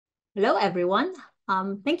Hello, everyone.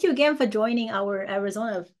 Thank you again for joining our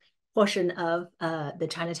Arizona portion of the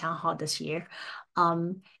Chinatown Hall this year.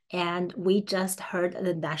 And we just heard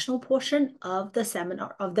the national portion of the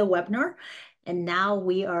seminar, of the webinar. And now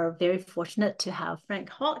we are very fortunate to have Frank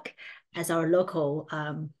Hawke as our local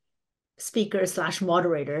speaker slash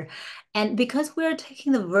moderator. And because we're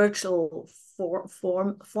taking the virtual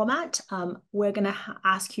format, we're going to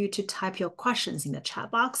ask you to type your questions in the chat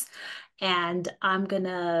box. And I'm going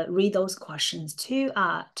to read those questions to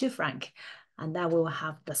Frank, and then we will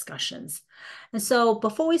have discussions. And so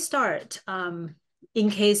before we start, in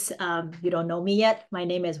case you don't know me yet, my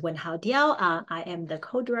name is Wenhao Diao. I am the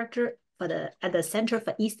co-director at the Center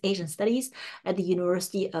for East Asian Studies at the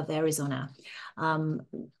University of Arizona.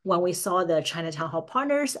 When we saw the Chinatown Hall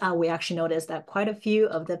partners, we actually noticed that quite a few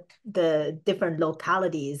of the different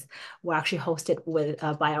localities were actually hosted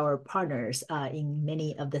by our partners in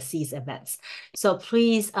many of the CEAS events. So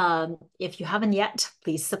please, if you haven't yet,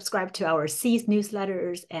 please subscribe to our CEAS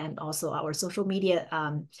newsletters and also our social media.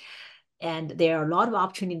 And there are a lot of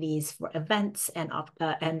opportunities for events and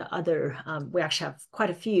other, we actually have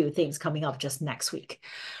quite a few things coming up just next week.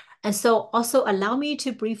 And so also allow me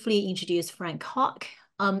to briefly introduce Frank Hawke.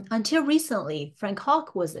 Until recently, Frank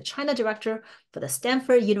Hawke was the China director for the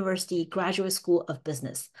Stanford University Graduate School of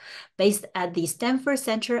Business, based at the Stanford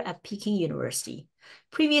Center at Peking University.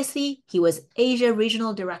 Previously, he was Asia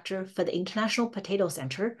Regional Director for the International Potato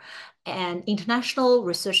Center, an international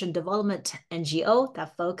research and development NGO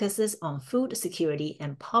that focuses on food security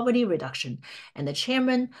and poverty reduction, and the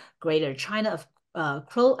chairman, Greater China of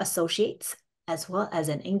Crow Associates, as well as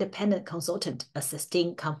an independent consultant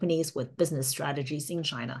assisting companies with business strategies in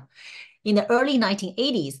China. In the early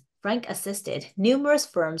 1980s, Frank assisted numerous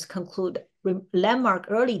firms conclude landmark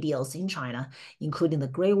early deals in China, including the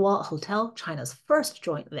Great Wall Hotel, China's first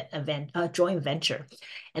joint venture,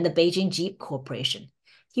 and the Beijing Jeep Corporation.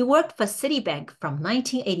 He worked for Citibank from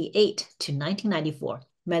 1988 to 1994,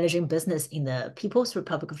 managing business in the People's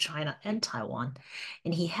Republic of China and Taiwan.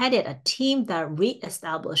 And he headed a team that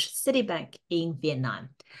re-established Citibank in Vietnam.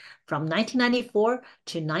 From 1994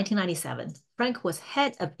 to 1997, Frank was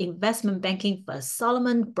head of investment banking for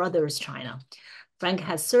Salomon Brothers China. Frank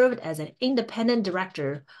has served as an independent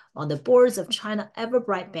director on the boards of China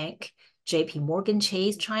Everbright Bank, JP Morgan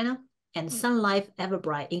Chase China, and Sun Life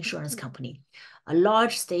Everbright Insurance Company, a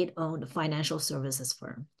large state-owned financial services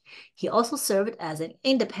firm. He also served as an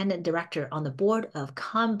independent director on the board of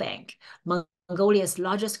Combank, Mongolia's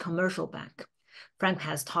largest commercial bank. Frank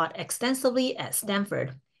has taught extensively at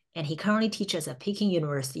Stanford, and he currently teaches at Peking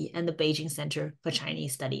University and the Beijing Center for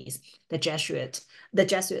Chinese Studies, the Jesuit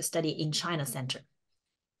Study in China Center.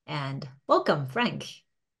 And welcome, Frank.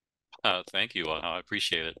 Thank you. I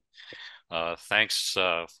appreciate it. Thanks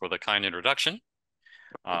for the kind introduction.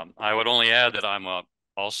 I would only add that I'm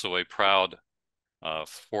also a proud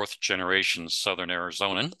fourth generation Southern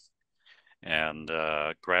Arizonan and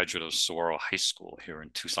graduate of Saguaro High School here in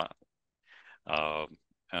Tucson.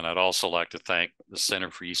 And I'd also like to thank the Center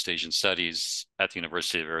for East Asian Studies at the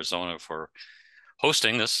University of Arizona for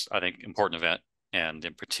hosting this, I think, important event, and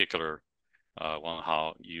in particular,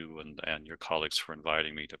 how you and your colleagues for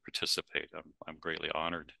inviting me to participate. I'm greatly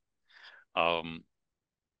honored.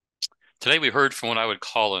 Today we heard from what I would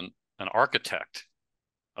call an architect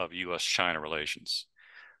of U.S. China relations.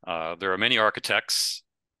 There are many architects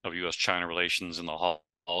of U.S. China relations in the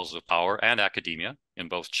halls of power and academia in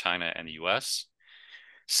both China and the U.S.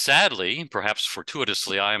 Sadly, perhaps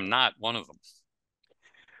fortuitously, I am not one of them.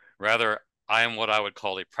 Rather, I am what I would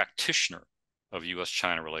call a practitioner of U.S.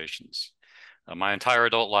 China relations. My entire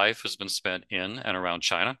adult life has been spent in and around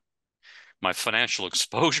China. My financial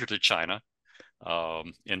exposure to China,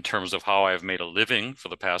 in terms of how I've made a living for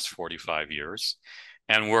the past 45 years,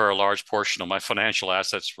 and where a large portion of my financial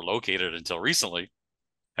assets were located until recently,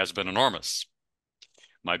 has been enormous.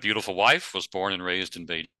 My beautiful wife was born and raised in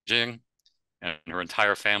Beijing, and her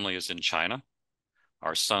entire family is in China.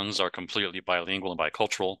 Our sons are completely bilingual and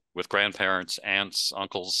bicultural, with grandparents, aunts,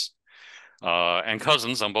 uncles, and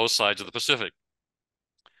cousins on both sides of the Pacific.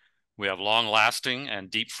 We have long-lasting and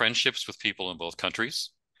deep friendships with people in both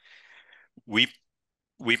countries. We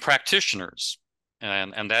practitioners,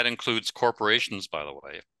 and that includes corporations, by the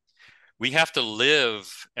way, we have to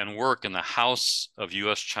live and work in the house of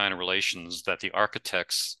U.S.-China relations that the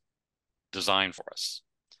architects design for us.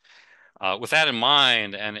 With that in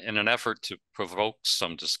mind, and in an effort to provoke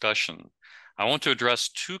some discussion, I want to address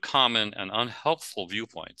two common and unhelpful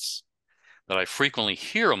viewpoints that I frequently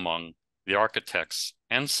hear among the architects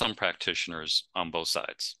and some practitioners on both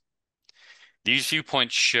sides. These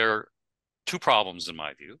viewpoints share two problems in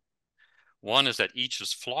my view. One is that each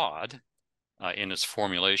is flawed in its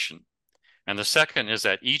formulation. And the second is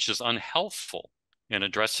that each is unhelpful in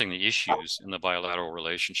addressing the issues in the bilateral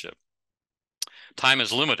relationship. Time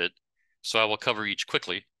is limited, so I will cover each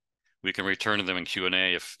quickly. We can return to them in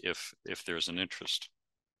Q&A if there's an interest.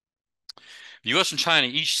 The U.S. and China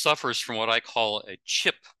each suffers from what I call a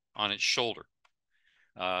chip on its shoulder.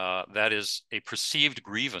 That is a perceived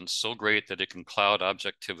grievance so great that it can cloud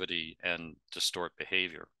objectivity and distort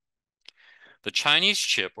behavior. The Chinese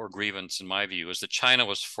chip or grievance, in my view, is that China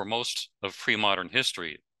was, for most of pre-modern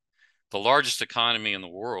history, the largest economy in the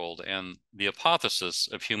world and the apotheosis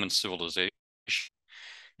of human civilization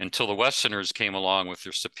until the Westerners came along with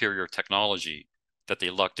their superior technology that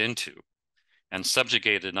they lucked into and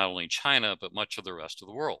subjugated not only China, but much of the rest of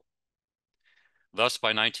the world. Thus, by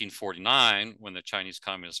 1949, when the Chinese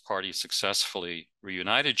Communist Party successfully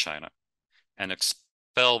reunited China and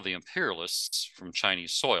expelled the imperialists from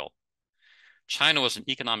Chinese soil, China was an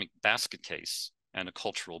economic basket case and a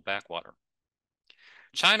cultural backwater.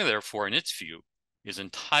 China, therefore, in its view, is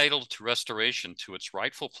entitled to restoration to its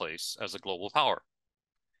rightful place as a global power.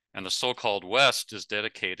 And the so-called West is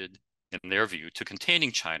dedicated, in their view, to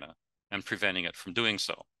containing China and preventing it from doing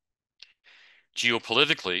so.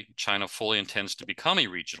 Geopolitically, China fully intends to become a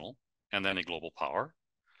regional and then a global power.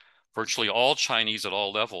 Virtually all Chinese at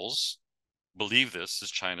all levels believe this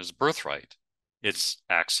is China's birthright. It's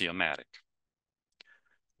axiomatic.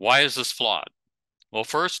 Why is this flawed? Well,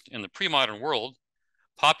 first, in the pre-modern world,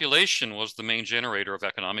 population was the main generator of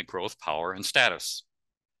economic growth, power, and status.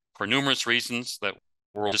 For numerous reasons that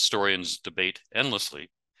world historians debate endlessly,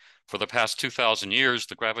 for the past 2,000 years,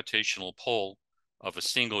 the gravitational pull of a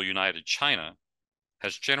single united China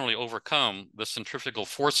has generally overcome the centrifugal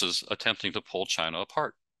forces attempting to pull China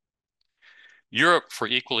apart. Europe, for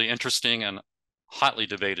equally interesting and hotly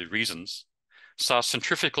debated reasons, saw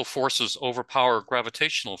centrifugal forces overpower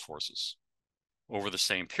gravitational forces over the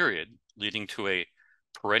same period, leading to a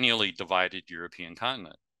perennially divided European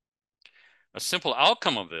continent. A simple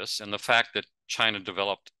outcome of this, and the fact that China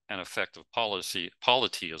developed an effective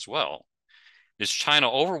polity as well, is China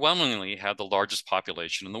overwhelmingly had the largest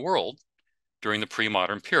population in the world during the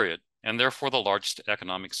pre-modern period, and therefore the largest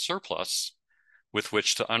economic surplus with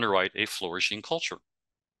which to underwrite a flourishing culture.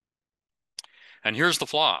 And here's the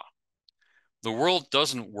flaw. The world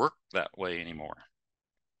doesn't work that way anymore.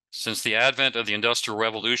 Since the advent of the Industrial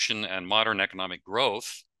Revolution and modern economic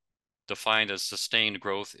growth, defined as sustained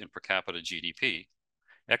growth in per capita GDP,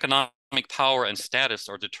 economic power and status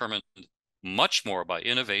are determined much more by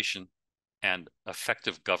innovation and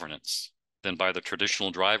effective governance than by the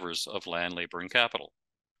traditional drivers of land, labor, and capital.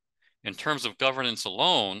 In terms of governance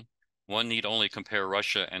alone, one need only compare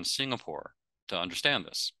Russia and Singapore to understand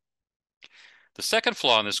this. The second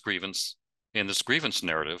flaw in this grievance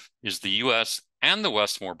narrative is the U.S. and the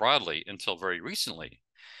West more broadly, until very recently,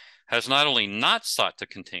 has not only not sought to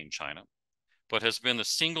contain China, but has been the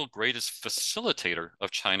single greatest facilitator of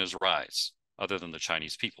China's rise, other than the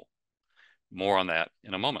Chinese people. More on that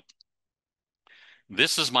in a moment.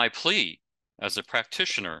 This is my plea as a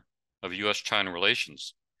practitioner of U.S.-China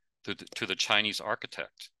relations to the Chinese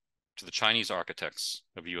architects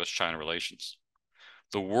of U.S.-China relations.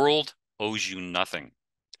 The world owes you nothing.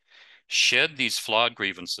 Shed these flawed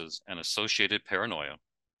grievances and associated paranoia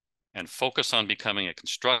and focus on becoming a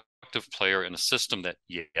constructive player in a system that,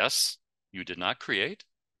 yes, you did not create,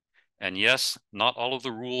 and yes, not all of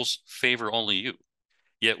the rules favor only you,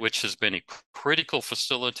 yet which has been a critical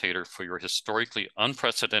facilitator for your historically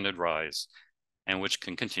unprecedented rise and which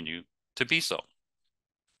can continue to be so.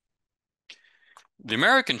 The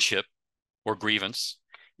American chip, or grievance,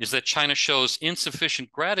 is that China shows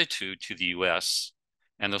insufficient gratitude to the U.S.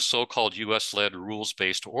 and the so-called U.S.-led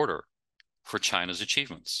rules-based order for China's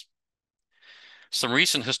achievements. Some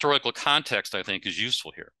recent historical context, I think, is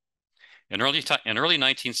useful here. In early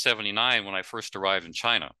 1979, when I first arrived in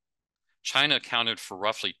China, China accounted for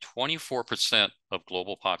roughly 24% of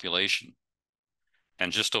global population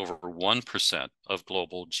and just over 1% of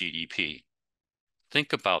global GDP.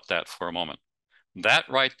 Think about that for a moment. That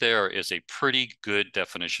right there is a pretty good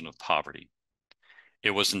definition of poverty.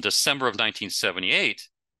 It was in December of 1978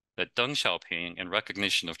 that Deng Xiaoping, in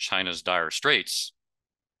recognition of China's dire straits,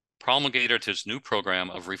 promulgated his new program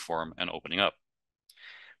of reform and opening up.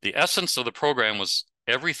 The essence of the program was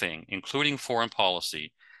everything, including foreign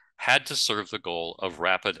policy, had to serve the goal of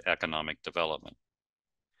rapid economic development.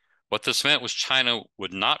 What this meant was China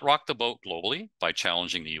would not rock the boat globally by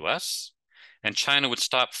challenging the US, and China would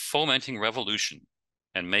stop fomenting revolution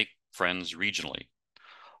and make friends regionally.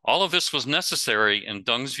 All of this was necessary, in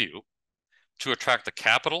Deng's view, to attract the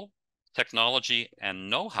capital, technology, and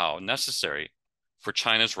know-how necessary for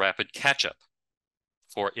China's rapid catch-up,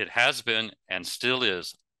 for it has been and still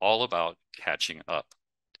is all about catching up.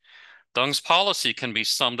 Deng's policy can be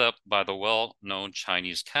summed up by the well-known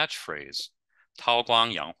Chinese catchphrase, 韬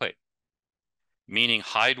光养晦, meaning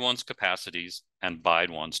hide one's capacities and bide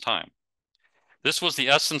one's time. This was the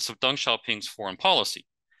essence of Deng Xiaoping's foreign policy.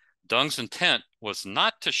 Deng's intent was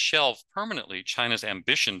not to shelve permanently China's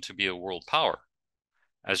ambition to be a world power,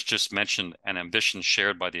 as just mentioned, an ambition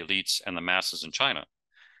shared by the elites and the masses in China,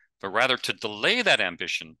 but rather to delay that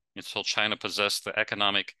ambition until China possessed the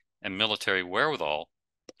economic and military wherewithal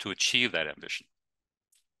to achieve that ambition.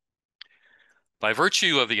 By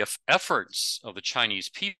virtue of the efforts of the Chinese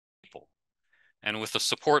people, and with the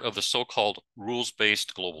support of the so-called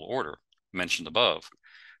rules-based global order mentioned above,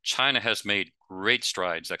 China has made great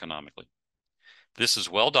strides economically. This is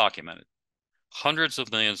well documented. Hundreds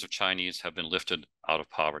of millions of Chinese have been lifted out of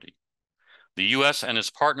poverty. The U.S. and its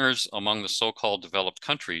partners among the so-called developed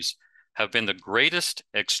countries have been the greatest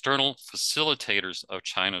external facilitators of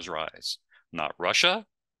China's rise. Not Russia,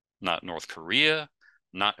 not North Korea,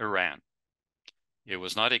 not Iran. It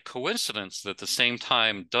was not a coincidence that at the same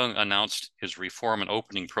time Deng announced his reform and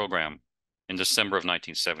opening program in December of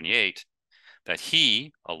 1978, that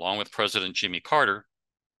he, along with President Jimmy Carter,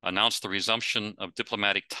 announced the resumption of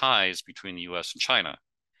diplomatic ties between the U.S. and China,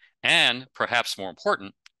 and perhaps more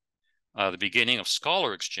important, the beginning of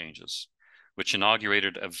scholar exchanges, which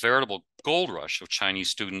inaugurated a veritable gold rush of Chinese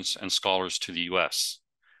students and scholars to the U.S.,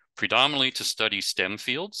 predominantly to study STEM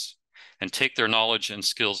fields and take their knowledge and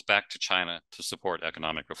skills back to China to support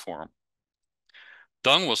economic reform.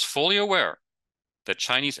 Deng was fully aware that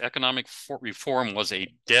Chinese economic reform was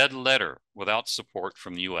a dead letter without support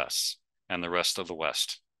from the U.S. and the rest of the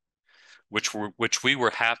West, which we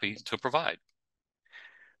were happy to provide.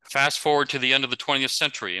 Fast forward to the end of the 20th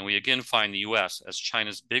century, and we again find the U.S. as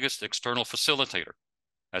China's biggest external facilitator,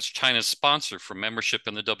 as China's sponsor for membership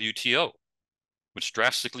in the WTO, which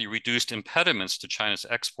drastically reduced impediments to China's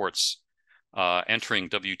exports entering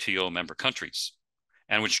WTO member countries,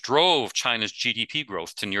 and which drove China's GDP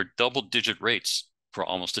growth to near double-digit rates for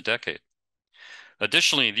almost a decade.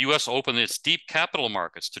 Additionally, the U.S. opened its deep capital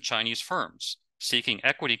markets to Chinese firms seeking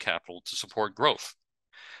equity capital to support growth.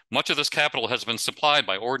 Much of this capital has been supplied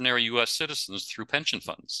by ordinary U.S. citizens through pension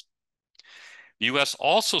funds. The U.S.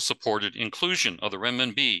 also supported inclusion of the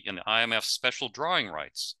renminbi in the IMF's special drawing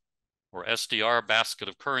rights, or SDR basket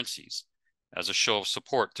of currencies, as a show of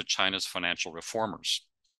support to China's financial reformers.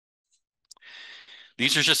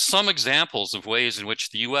 These are just some examples of ways in which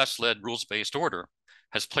the U.S.-led rules-based order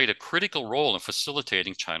has played a critical role in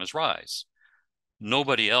facilitating China's rise.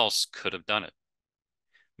 Nobody else could have done it.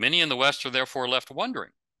 Many in the West are therefore left wondering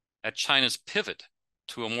at China's pivot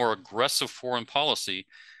to a more aggressive foreign policy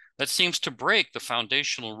that seems to break the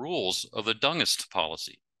foundational rules of the Dengist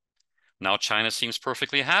policy. Now China seems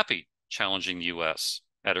perfectly happy challenging the U.S.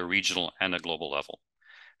 at a regional and a global level,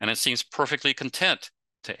 and it seems perfectly content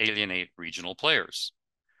to alienate regional players,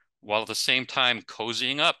 while at the same time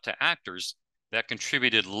cozying up to actors that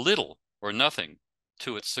contributed little or nothing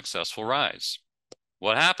to its successful rise.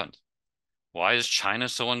 What happened? Why is China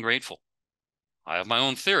so ungrateful? I have my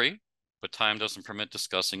own theory, but time doesn't permit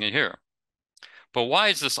discussing it here. But why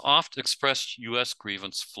is this oft-expressed U.S.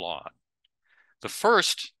 grievance flawed? The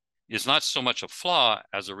first is not so much a flaw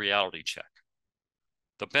as a reality check.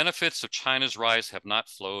 The benefits of China's rise have not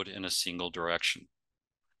flowed in a single direction.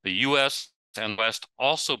 The U.S. and West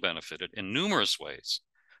also benefited in numerous ways,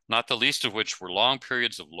 not the least of which were long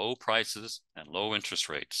periods of low prices and low interest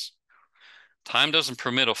rates. Time doesn't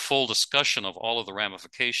permit a full discussion of all of the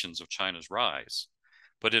ramifications of China's rise,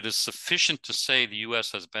 but it is sufficient to say the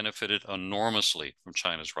U.S. has benefited enormously from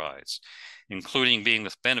China's rise, including being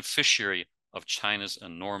the beneficiary of China's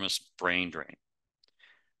enormous brain drain.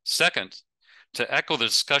 Second, to echo the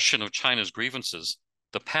discussion of China's grievances,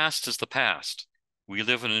 the past is the past. We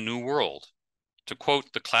live in a new world. To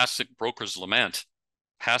quote the classic broker's lament,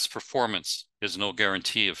 past performance is no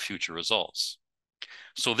guarantee of future results.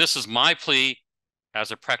 So this is my plea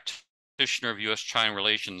as a practitioner of U.S.-China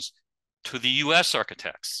relations to the U.S.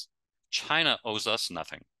 architects. China owes us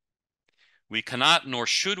nothing. We cannot nor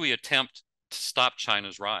should we attempt to stop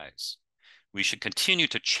China's rise. We should continue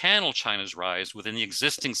to channel China's rise within the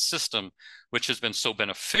existing system, which has been so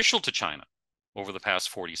beneficial to China over the past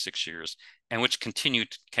 46 years, and which can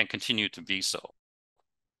continue to be so.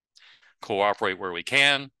 Cooperate where we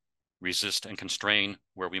can, resist and constrain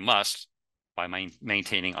where we must, by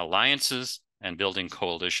maintaining alliances and building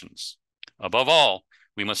coalitions. Above all,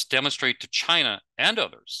 we must demonstrate to China and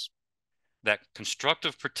others that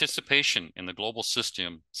constructive participation in the global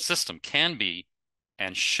system can be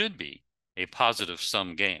and should be a positive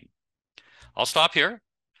sum game. I'll stop here.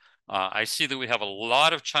 I see that we have a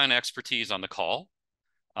lot of China expertise on the call.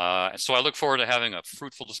 So I look forward to having a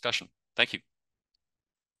fruitful discussion. Thank you.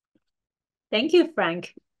 Thank you,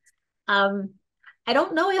 Frank. I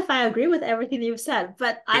don't know if I agree with everything you've said,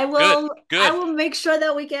 but I Good, will make sure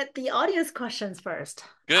that we get the audience questions first.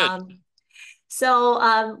 good.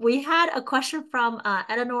 So we had a question from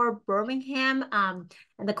Eleanor Birmingham, and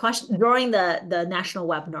the question during the national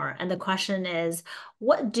webinar, and the question is,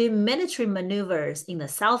 what do military maneuvers in the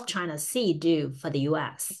South China Sea do for the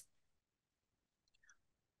U.S.?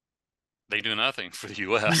 They do nothing for the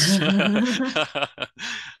U.S.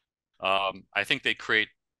 I think they create,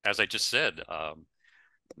 as I just said,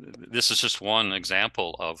 this is just one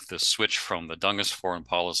example of the switch from the Dengist foreign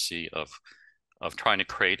policy of trying to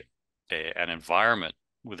create an environment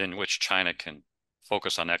within which China can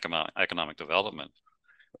focus on economic development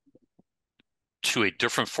to a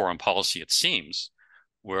different foreign policy, it seems,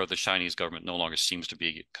 where the Chinese government no longer seems to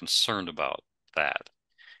be concerned about that.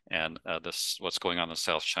 And what's going on in the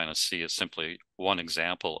South China Sea is simply one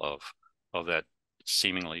example of that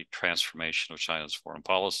seemingly transformation of China's foreign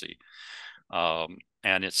policy.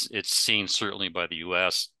 And it's seen certainly by the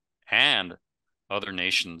U.S. and other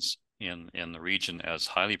nations in the region as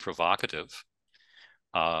highly provocative.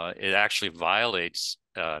 It actually violates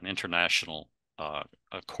an international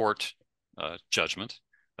court judgment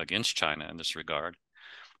against China in this regard.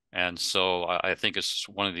 And so I think it's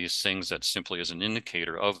one of these things that simply is an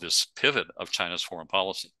indicator of this pivot of China's foreign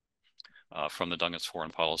policy from the Dengist foreign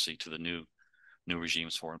policy to the new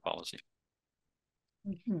regime's foreign policy.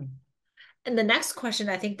 Mm-hmm. And the next question,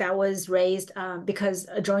 I think that was raised because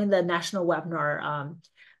during the national webinar,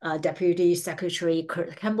 Deputy Secretary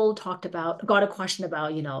Kurt Campbell got a question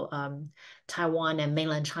about, Taiwan and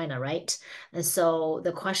mainland China, right? And so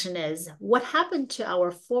the question is, what happened to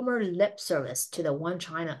our former lip service to the One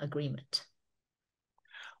China agreement?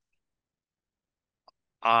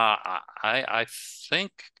 I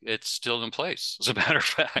think it's still in place. As a matter of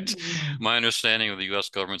fact, my understanding of the U.S.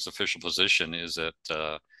 government's official position is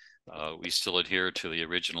that we still adhere to the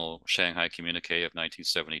original Shanghai Communique of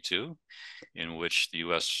 1972, in which the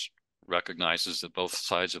U.S. recognizes that both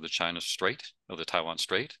sides of the Taiwan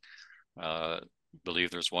Strait,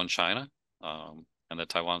 believe there's one China, and that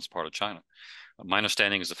Taiwan's part of China. My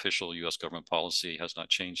understanding is official U.S. government policy has not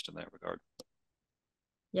changed in that regard.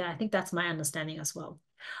 Yeah, I think that's my understanding as well.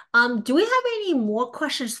 Do we have any more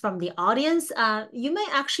questions from the audience? You may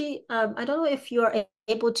actually, I don't know if you're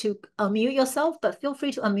able to unmute yourself, but feel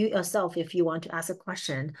free to unmute yourself if you want to ask a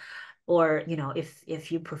question, or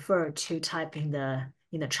if you prefer to type in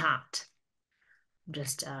the chat. I'm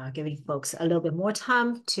just giving folks a little bit more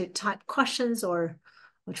time to type questions, or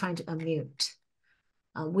we're trying to unmute.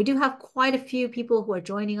 We do have quite a few people who are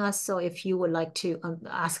joining us, so if you would like to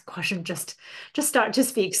ask a question, just start to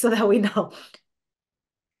speak so that we know.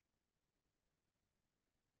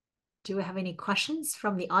 Do we have any questions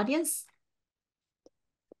from the audience?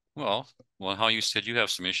 Well, how you said you have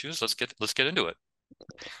some issues. Let's get into it.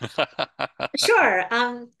 Sure.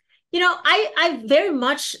 I very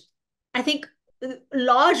much, I think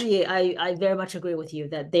largely I very much agree with you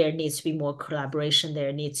that there needs to be more collaboration.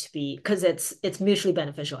 There needs to be, because it's mutually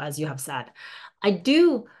beneficial, as you have said. I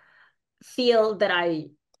do feel that I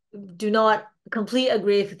do not completely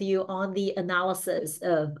agree with you on the analysis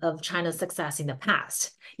of China's success in the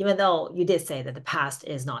past, even though you did say that the past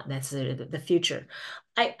is not necessarily the future.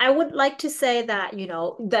 I would like to say that,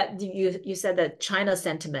 that you said that China's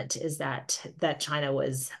sentiment is that China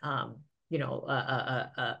was, at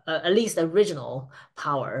least a regional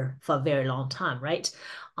power for a very long time, right?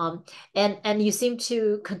 And you seem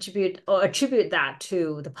to contribute or attribute that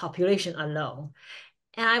to the population alone.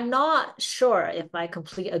 And I'm not sure if I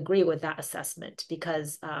completely agree with that assessment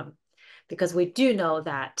because we do know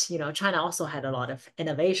that China also had a lot of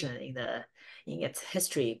innovation in its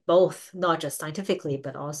history, both not just scientifically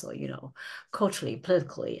but also culturally,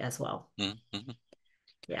 politically as well. Mm-hmm.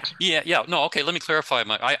 Yeah. Yeah. No, okay. Let me clarify.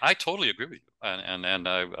 I totally agree with you, and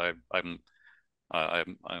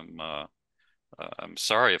I'm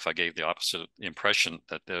sorry if I gave the opposite impression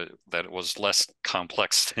that it was less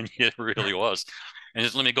complex than it really was. And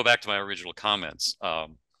just let me go back to my original comments.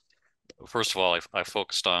 First of all, I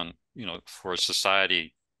focused on, for a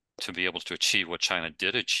society to be able to achieve what China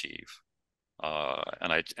did achieve.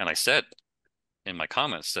 And I said in my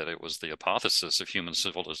comments that it was the hypothesis of human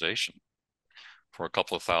civilization for a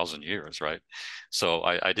couple of thousand years, right? So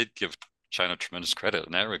I did give China tremendous credit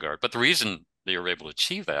in that regard. But the reason they were able to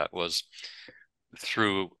achieve that was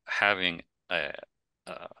through having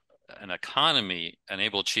an economy and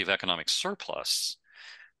able to achieve economic surplus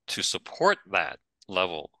to support that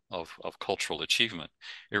level of cultural achievement,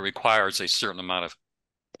 it requires a certain amount of,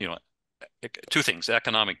 two things: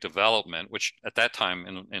 economic development, which at that time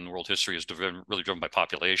in world history is really driven by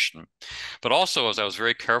population, but also, as I was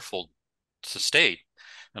very careful to state,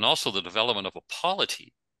 and also the development of a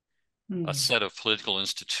polity, a set of political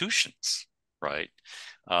institutions, right?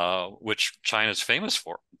 Which China is famous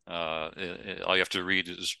for. All you have to read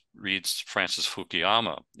is Francis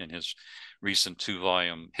Fukuyama in his recent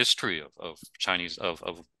 2-volume history of Chinese of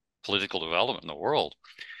political development in the world.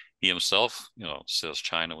 He himself, says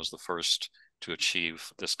China was the first to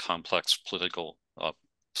achieve this complex political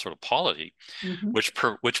sort of polity, which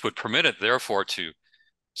would permit it, therefore, to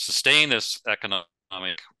sustain this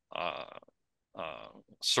economic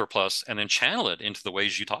surplus and then channel it into the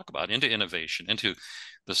ways you talk about, into innovation, into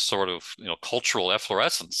this sort of cultural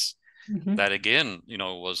efflorescence that, again,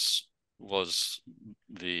 was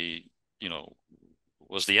the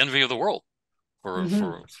envy of the world for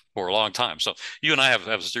a long time. So you and I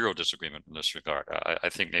have zero disagreement in this regard. I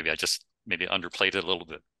think maybe I just underplayed it a little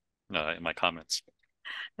bit in my comments.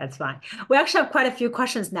 That's fine. We actually have quite a few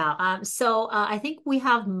questions now. So I think we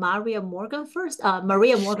have Maria Morgan first, and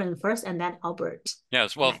then Albert.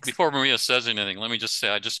 Yes. Well, next. Before Maria says anything, let me just say,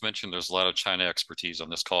 I just mentioned there's a lot of China expertise on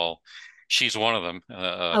this call. She's one of them.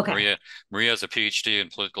 Okay. Maria has a PhD in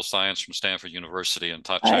political science from Stanford University and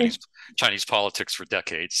taught Chinese politics for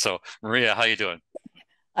decades. So Maria, how you doing?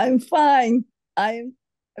 I'm fine. I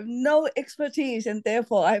have no expertise, and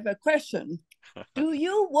therefore I have a question. Do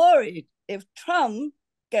you worry if Trump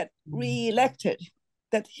get re-elected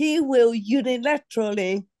that he will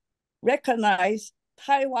unilaterally recognize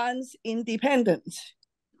Taiwan's independence?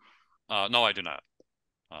 No, I do not.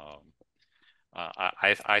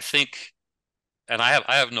 I think, and I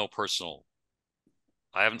have no personal.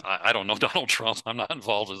 I don't know Donald Trump. I'm not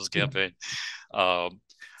involved in his campaign.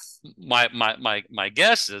 My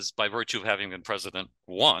guess is, by virtue of having been president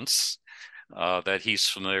once, that he's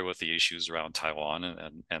familiar with the issues around Taiwan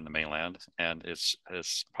and the mainland, and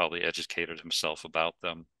has probably educated himself about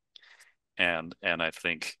them. And I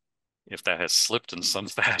think if that has slipped in some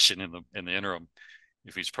fashion in the interim,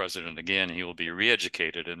 if he's president again, he will be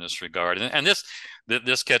re-educated in this regard. And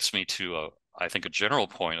this gets me to I think a general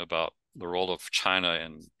point about the role of China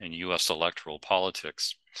in U.S. electoral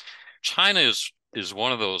politics. China is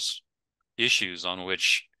one of those issues on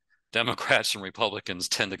which Democrats and Republicans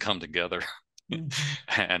tend to come together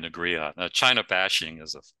and agree on. China bashing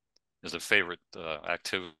is a favorite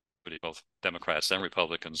activity of both Democrats and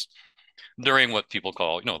Republicans during what people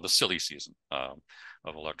call, the silly season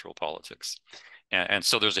of electoral politics. And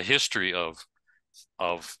so there's a history of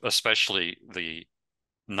especially the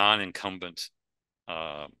non-incumbent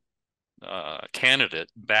candidate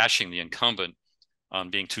bashing the incumbent on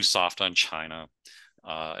being too soft on China,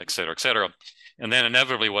 et cetera, et cetera. And then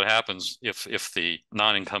inevitably what happens if the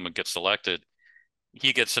non-incumbent gets elected,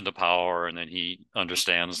 he gets into power, and then he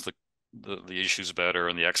understands the issues better,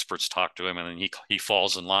 and the experts talk to him, and then he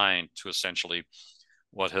falls in line to essentially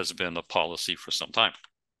what has been the policy for some time.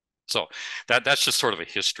 So that's just sort of a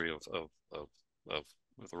history of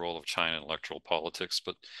the role of China in electoral politics.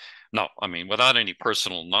 But no, I mean, without any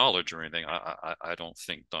personal knowledge or anything, I don't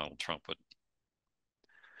think Donald Trump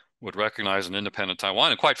would recognize an independent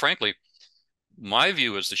Taiwan. And quite frankly, my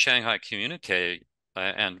view is the Shanghai Communique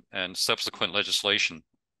and subsequent legislation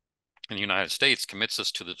in the United States commits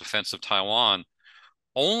us to the defense of Taiwan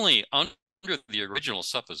only under the original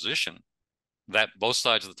supposition that both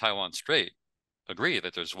sides of the Taiwan Strait agree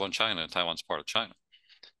that there's one China and Taiwan's part of China.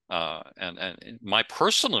 And my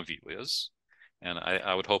personal view is, and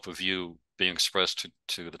I would hope a view being expressed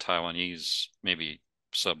to the Taiwanese, maybe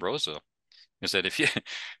sub rosa, is that if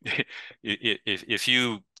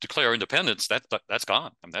you declare independence, that's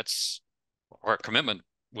gone. I mean, that's our commitment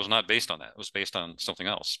was not based on that. It was based on something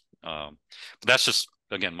else. But that's just,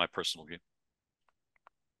 again, my personal view.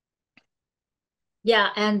 Yeah,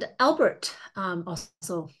 and Albert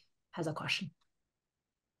also has a question.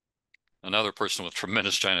 Another person with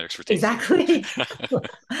tremendous China expertise. Exactly.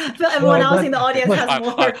 Everyone else in the audience has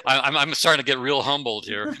more. I'm starting to get real humbled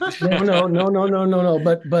here. No.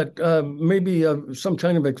 But maybe some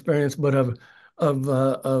kind of experience, but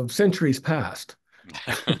of centuries past.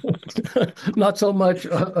 Not so much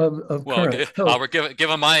of current. Albert,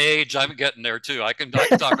 given my age, I'm getting there too. I can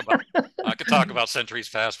talk about centuries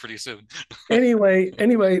past pretty soon. Anyway,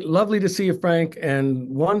 lovely to see you, Frank, and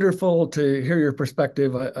wonderful to hear your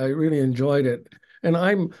perspective. I really enjoyed it, and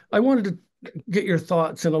I wanted to get your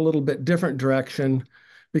thoughts in a little bit different direction,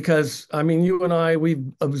 because I mean, you and I, we've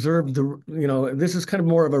observed this is kind of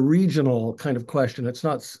more of a regional kind of question. It's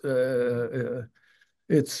not,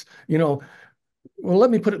 it's, well,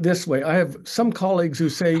 let me put it this way. I have some colleagues who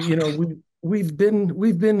say, we've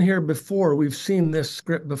been here before. We've seen this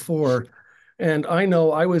script before. And I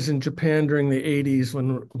know I was in Japan during the 80s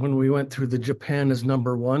when we went through the Japan is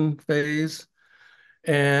number one phase.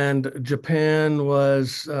 And Japan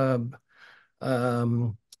was, well,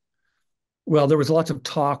 there was lots of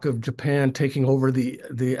talk of Japan taking over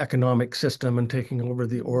the economic system and taking over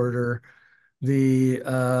the order. The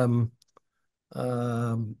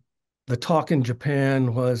the talk in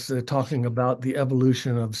Japan was talking about the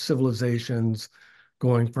evolution of civilizations,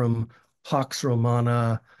 going from Pax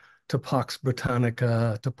Romana to Pax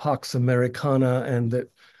Britannica to Pax Americana, and that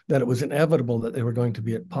it was inevitable that they were going to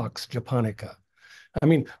be at Pax Japonica. I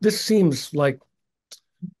mean, this seems like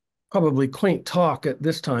probably quaint talk at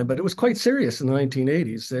this time, but it was quite serious in the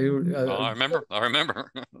 1980s. I remember.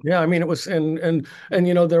 Yeah, I mean, it was, and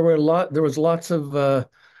there was lots of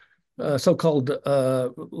so-called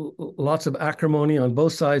lots of acrimony on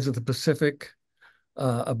both sides of the Pacific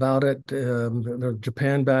about it. There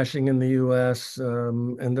Japan bashing in the U.S.,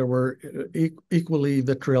 and there were equally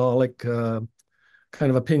vitriolic kind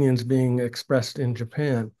of opinions being expressed in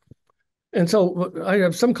Japan. And so I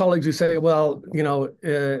have some colleagues who say, well,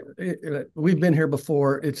 we've been here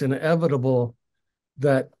before. It's inevitable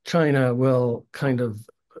that China will kind of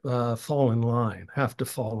have to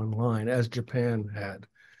fall in line as Japan had.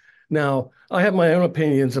 Now, I have my own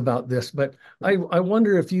opinions about this, but I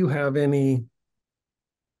wonder if you have any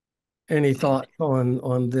thoughts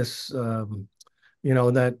on this,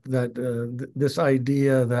 this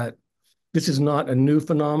idea that this is not a new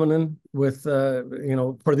phenomenon with,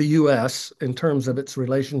 for the U.S. in terms of its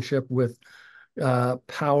relationship with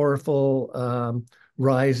powerful,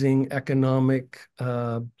 rising economic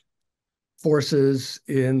forces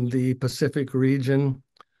in the Pacific region.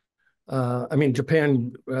 I mean,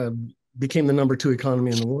 Japan became the number 2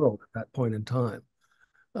 economy in the world at that point in time,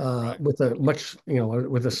 with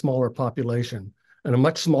a smaller population, and a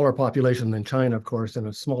much smaller population than China, of course, and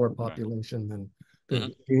a smaller population than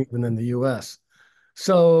even in the U.S.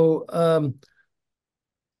 So I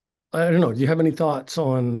don't know. Do you have any thoughts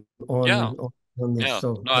on this? Yeah.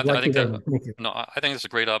 So No, I'd like I think to thank you. No, I think it's a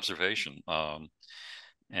great observation.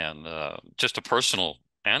 And just a personal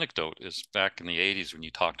anecdote is back in the 80s when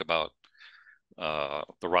you talked about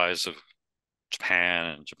the rise of Japan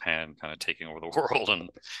and Japan kind of taking over the world, and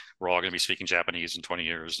we're all going to be speaking Japanese in 20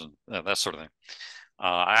 years and that sort of thing.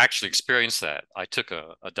 I actually experienced that. I took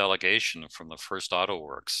a delegation from the first auto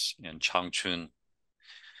works in Changchun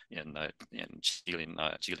in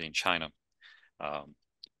Jilin, China,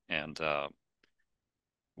 and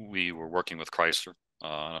we were working with Chrysler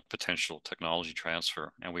on a potential technology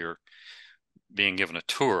transfer, and we were being given a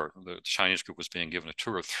tour. The Chinese group was being given a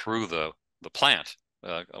tour through the plant,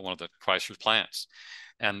 one of the Chrysler plants,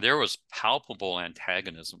 and there was palpable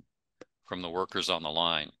antagonism from the workers on the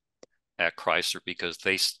line at Chrysler because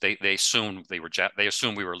they assumed they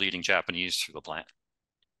assumed we were leading Japanese through the plant,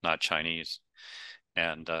 not Chinese,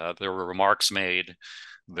 and there were remarks made.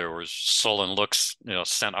 There was sullen looks,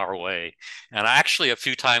 sent our way. And actually, a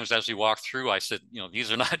few times as we walked through, I said,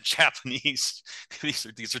 these are not Japanese.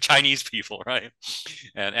 these are Chinese people, right?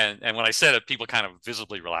 And when I said it, people kind of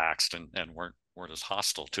visibly relaxed and weren't as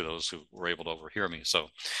hostile to those who were able to overhear me. So,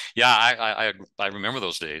 yeah, I remember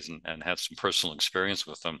those days and had some personal experience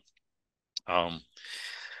with them.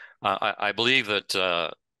 I believe that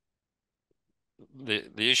the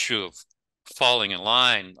issue of falling in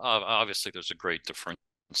line, obviously, there's a great difference.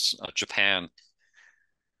 Japan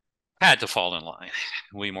had to fall in line.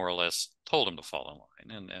 We more or less told them to fall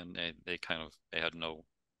in line, and they had no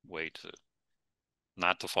way to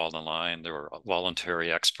not to fall in line. There were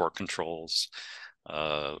voluntary export controls.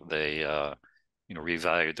 They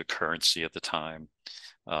revalued the currency at the time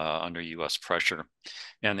under U.S. pressure,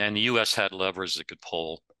 and the U.S. had levers it could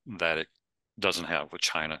pull that it doesn't have with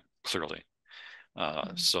China, clearly.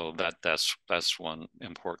 So that's one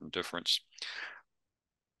important difference.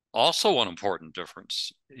 Also, one important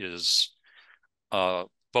difference is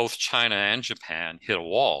both China and Japan hit a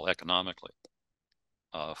wall economically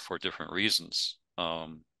for different reasons.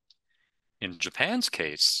 In Japan's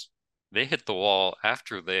case, they hit the wall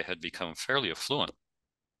after they had become fairly affluent.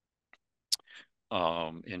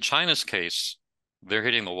 In China's case, they're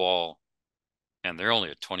hitting the wall, and they're only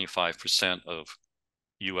at 25% of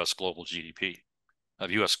U.S. global GDP,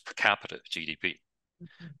 of U.S. per capita GDP.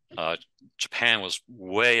 Japan was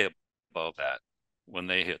way above that when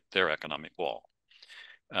they hit their economic wall.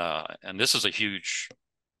 And this is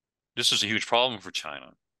this is a huge problem for China,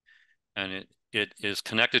 and it is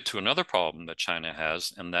connected to another problem that China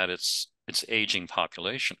has, and that its aging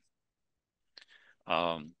population.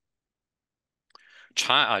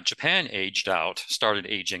 Japan started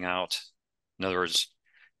aging out. In other words,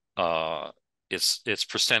 its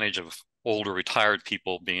percentage of older retired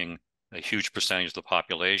people being a huge percentage of the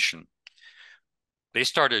population. They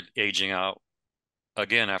started aging out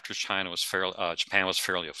again after Japan was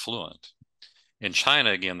fairly affluent. In China,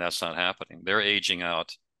 again, that's not happening. They're aging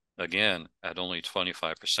out again at only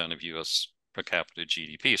 25% of U.S. per capita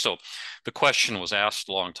GDP. So the question was asked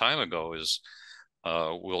a long time ago is,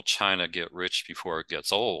 will China get rich before it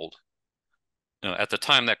gets old? At the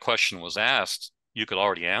time that question was asked, you could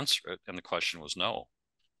already answer it, and the question was no.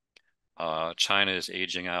 China is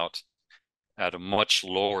aging out at a much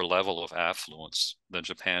lower level of affluence than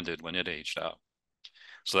Japan did when it aged out.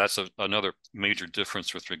 So that's another major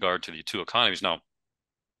difference with regard to the two economies. Now,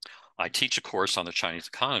 I teach a course on the Chinese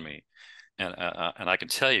economy, and I can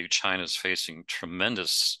tell you China is facing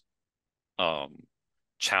tremendous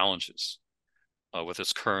challenges with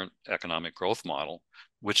its current economic growth model,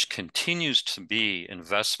 which continues to be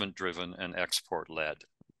investment-driven and export-led,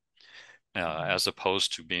 as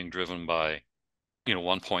opposed to being driven by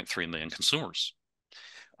 1.3 million consumers.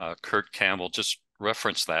 Kurt Campbell just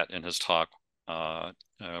referenced that in his talk,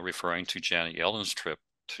 referring to Janet Yellen's trip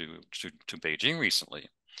to Beijing recently,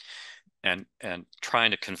 and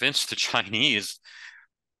trying to convince the Chinese,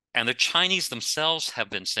 and the Chinese themselves have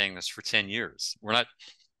been saying this for 10 years. We're not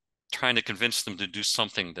trying to convince them to do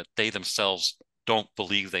something that they themselves don't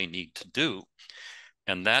believe they need to do.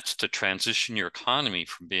 And that's to transition your economy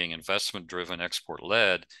from being investment-driven,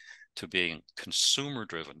 export-led, to being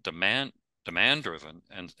consumer-driven, demand-driven,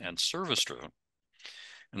 and service-driven.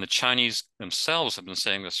 And the Chinese themselves have been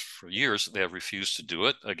saying this for years. They have refused to do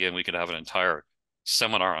it. Again, we could have an entire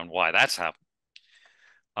seminar on why that's happened.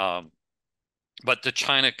 But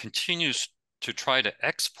China continues to try to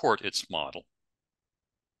export its model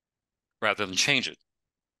rather than change it.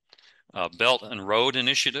 Belt and Road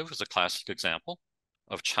Initiative is a classic example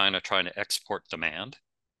of China trying to export demand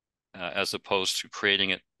as opposed to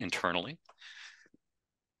creating it internally.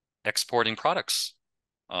 Exporting products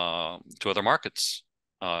to other markets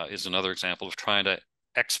is another example of trying to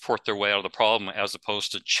export their way out of the problem as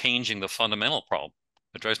opposed to changing the fundamental problem,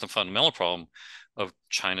 addressing the fundamental problem of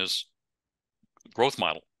China's growth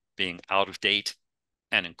model being out of date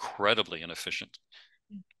and incredibly inefficient.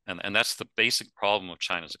 And that's the basic problem of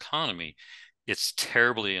China's economy. It's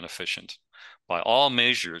terribly inefficient by all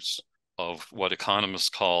measures of what economists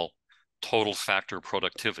call total factor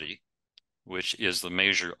productivity, which is the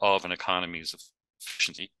measure of an economy's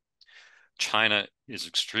efficiency. China is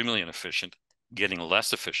extremely inefficient, getting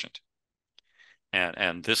less efficient.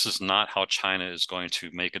 And this is not how China is going to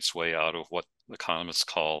make its way out of what economists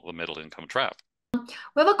call the middle income trap.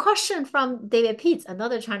 We have a question from David Peets,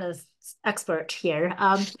 another China expert here.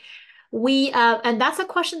 And that's a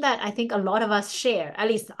question that I think a lot of us share. At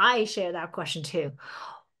least I share that question too.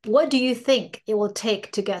 What do you think it will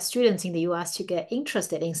take to get students in the U.S. to get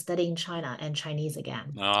interested in studying China and Chinese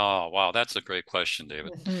again? Oh, wow. That's a great question,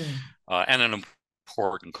 David. And an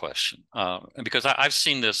important question. Because I've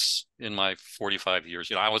seen this in my 45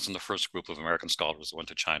 years. I was in the first group of American scholars that went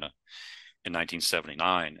to China in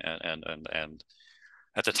 1979. And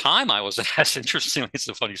at the time, I was asked, interestingly, it's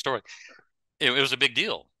a funny story. It was a big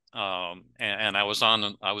deal. And I was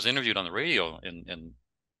interviewed on the radio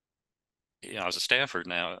I was at Stanford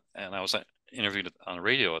now, and I was interviewed on the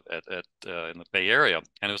radio in the Bay Area,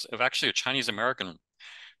 and it was actually a Chinese American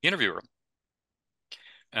interviewer.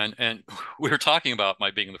 And we were talking about my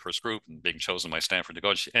being in the first group and being chosen by Stanford to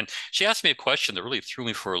go. And she asked me a question that really threw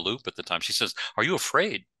me for a loop at the time. She says, "Are you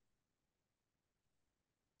afraid?"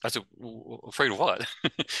 I said, "Afraid of what?"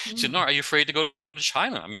 She said, "No, are you afraid to go to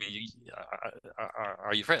China? I mean,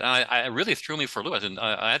 are you afraid?" And I really threw me for a loop. And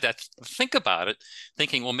I had to think about it,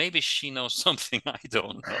 thinking, well, maybe she knows something I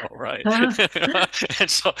don't know, right? And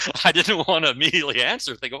so I didn't want to immediately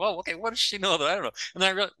answer, thinking, well, okay, what does she know that I don't know? And I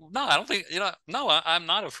realized, no, I don't think, no, I'm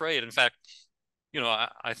not afraid. In fact,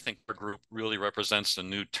 I think our group really represents a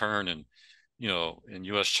new turn in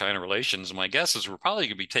U.S. China relations. My guess is we're probably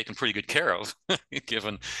going to be taken pretty good care of,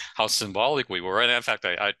 given how symbolic we were. And in fact,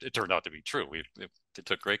 it turned out to be true. They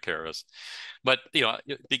took great care of us. But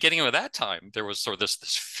beginning of that time, there was sort of this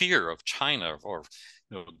fear of China or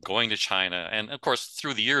going to China, and of course,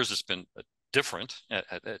 through the years, it's been different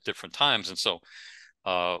at different times. And so,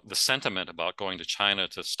 the sentiment about going to China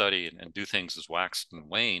to study and do things has waxed and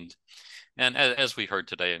waned. And as we heard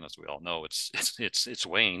today, and as we all know, it's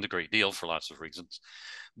waned a great deal for lots of reasons.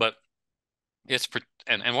 But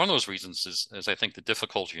and one of those reasons is I think the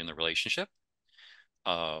difficulty in the relationship,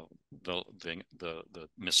 the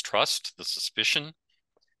mistrust, the suspicion,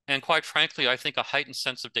 and quite frankly, I think a heightened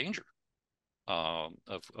sense of danger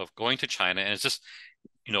of going to China. And is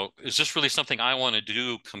this really something I want to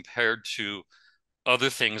do compared to other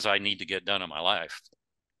things I need to get done in my life?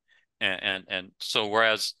 And so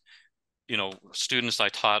whereas, students I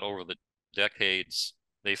taught over the decades,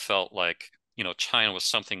 they felt like, China was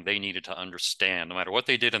something they needed to understand, no matter what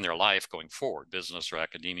they did in their life going forward, business or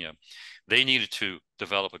academia, they needed to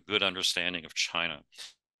develop a good understanding of China.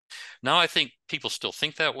 Now, I think people still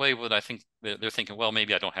think that way, but I think they're thinking, well,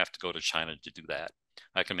 maybe I don't have to go to China to do that.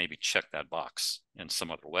 I can maybe check that box in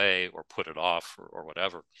some other way or put it off or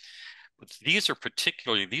whatever. But these are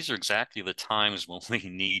exactly the times when we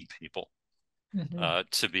need people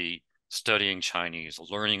to be studying Chinese,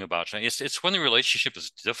 learning about Chinese. It's when the relationship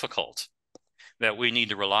is difficult that we need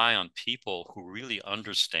to rely on people who really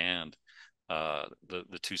understand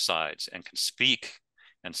the two sides and can speak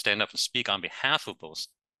and stand up and speak on behalf of both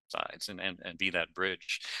sides and be that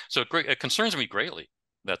bridge. So it concerns me greatly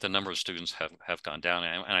that the number of students have gone down.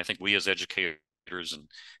 And I think we as educators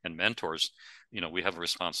and mentors, we have a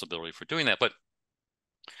responsibility for doing that. But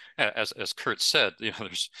as Kurt said, there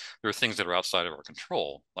are things that are outside of our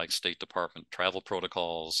control, like State Department travel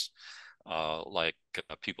protocols, like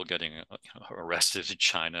people getting arrested in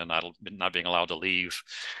China, not being allowed to leave,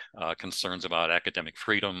 concerns about academic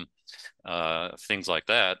freedom, things like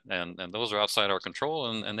that, and those are outside our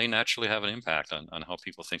control, and they naturally have an impact on how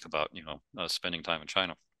people think about spending time in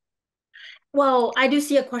China. Well, I do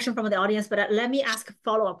see a question from the audience, but let me ask a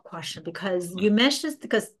follow-up question because you mentioned,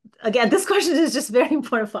 because again, this question is just very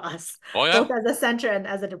important for us, both as a center and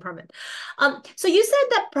as a department. So you said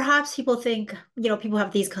that perhaps people think, people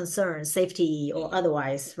have these concerns, safety or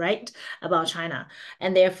otherwise, right, about China,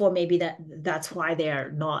 and therefore maybe that's why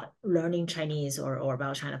they're not learning Chinese or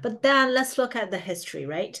about China. But then let's look at the history,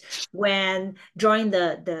 right? When during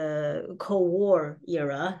the Cold War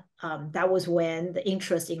era, that was when the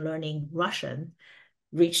interest in learning Russian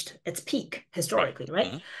reached its peak historically,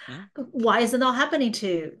 right? Why is it not happening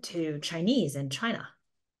to Chinese in China?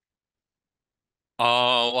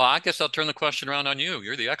 Well, I guess I'll turn the question around on you.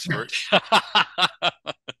 You're the expert. In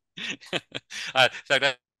fact,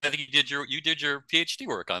 I think you did your PhD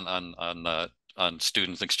work on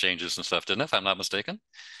students exchanges and stuff, didn't it? If I'm not mistaken.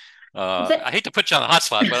 I hate to put you on the hot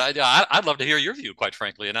spot, but I'd love to hear your view, quite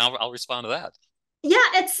frankly, and I'll respond to that. Yeah,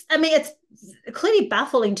 it's clearly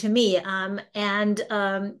baffling to me. I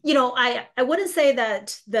wouldn't say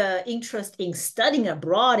that the interest in studying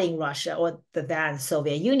abroad in Russia or the then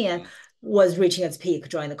Soviet Union was reaching its peak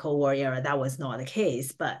during the Cold War era. That was not the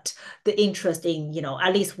case. But the interest in,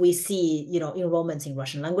 at least we see, enrollments in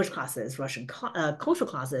Russian language classes, Russian cultural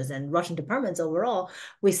classes, and Russian departments overall,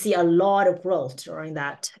 we see a lot of growth during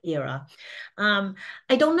that era. I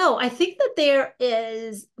don't know. I think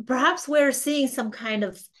that perhaps we're seeing some kind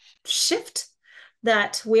of shift,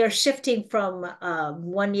 that we are shifting from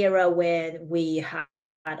one era when we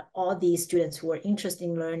had all these students who were interested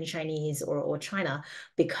in learning Chinese or China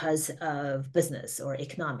because of business or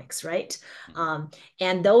economics, right?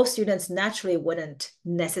 And those students naturally wouldn't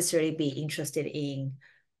necessarily be interested in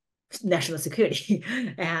national security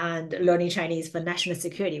and learning Chinese for national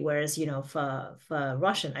security. Whereas, for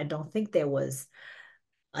Russian, I don't think there was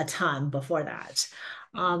a ton before that.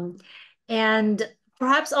 And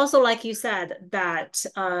perhaps also, like you said, that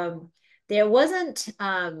there wasn't,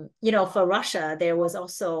 for Russia, there was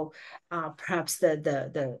also perhaps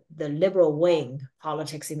the liberal wing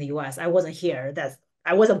politics in the U.S. I wasn't here.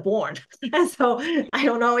 I wasn't born. And so I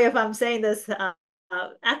don't know if I'm saying this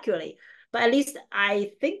accurately. But at least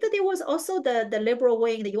I think that there was also the liberal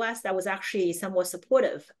wing in the US that was actually somewhat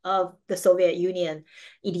supportive of the Soviet Union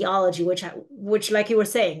ideology, which like you were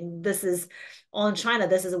saying, on China,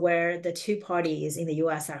 this is where the two parties in the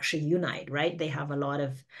US actually unite, right? They have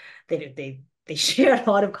they share a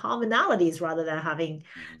lot of commonalities rather than having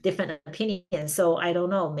different opinions. So I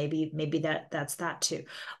don't know, maybe that's that too.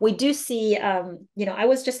 We do see, I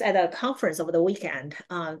was just at a conference over the weekend,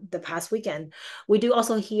 the past weekend. We do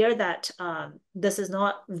also hear that this is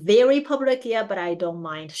not very public yet, but I don't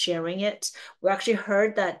mind sharing it. We actually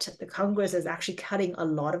heard that the Congress is actually cutting a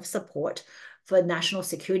lot of support for national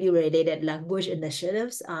security related language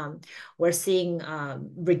initiatives. We're seeing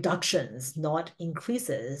reductions, not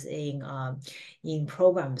increases in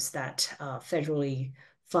programs that federally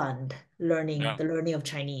fund the learning of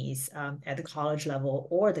Chinese at the college level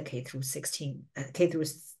or the K through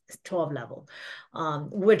 12 level,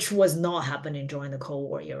 which was not happening during the Cold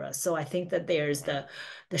War era. So I think that there's the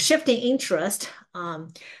shifting interest,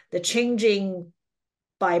 the changing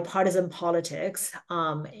bipartisan politics,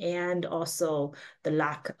 and also the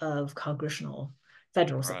lack of congressional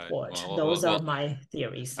federal support. Those are my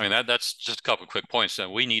theories. I mean, that's just a couple of quick points.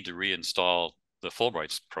 And we need to reinstall the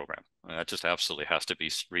Fulbright program. That just absolutely has to be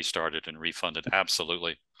restarted and refunded.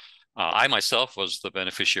 Absolutely. I myself was the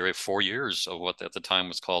beneficiary of 4 years of what at the time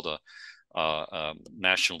was called a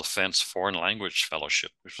National Defense Foreign Language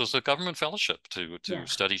Fellowship, which was a government fellowship to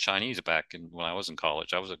study Chinese back when I was in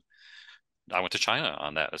college. I went to China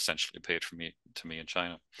on that, essentially paid to me in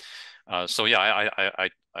China. So yeah,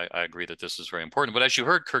 I agree that this is very important. But as you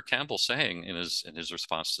heard Kurt Campbell saying in his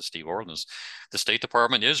response to Steve Orland's, the State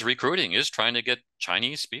Department is recruiting, is trying to get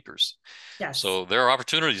Chinese speakers. Yes. So there are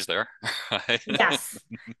opportunities there. Right? Yes.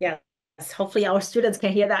 Yeah. Hopefully our students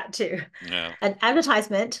can hear that too. Yeah. An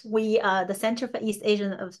advertisement, the Center for East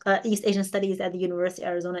Asian Studies at the University of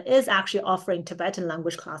Arizona is actually offering Tibetan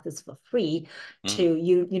language classes for free to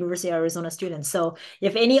University of Arizona students. So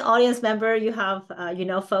if any audience member you have,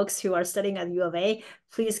 folks who are studying at U of A,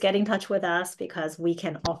 please get in touch with us because we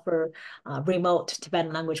can offer remote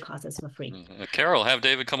Tibetan language classes for free. Carol, have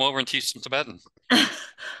David come over and teach some Tibetan.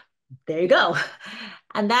 There you go.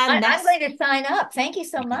 And then I'm going to sign up. Thank you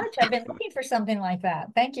so much. I've been looking for something like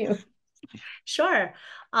that. Thank you. Sure.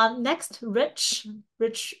 Next, Rich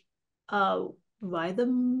Wertheimer,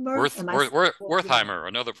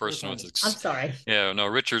 another person with. I'm sorry. Yeah, no.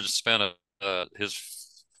 Richard spent his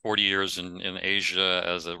 40 years in Asia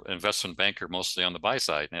as an investment banker, mostly on the buy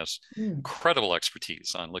side, and has incredible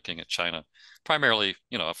expertise on looking at China, primarily,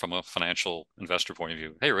 from a financial investor point of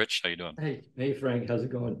view. Hey, Rich, how you doing? Hey, Frank, how's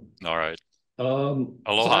it going? All right.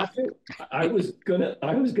 Aloha. So I was gonna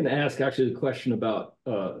ask actually the question about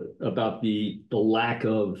the lack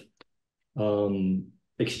of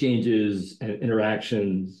exchanges and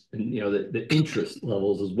interactions and the interest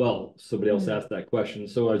levels as well. Somebody else asked that question,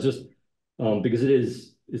 so I was just because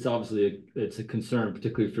it's obviously it's a concern,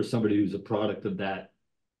 particularly for somebody who's a product of that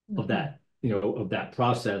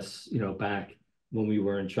process back when we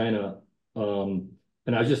were in China.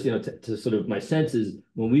 And I was just, to sort of, my sense is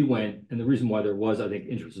when we went, and the reason why there was, I think,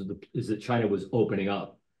 interest is that China was opening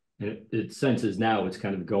up. And its sense is now it's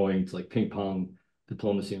kind of going to like ping pong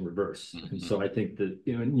diplomacy in reverse. And so I think that,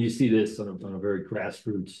 and you see this on a very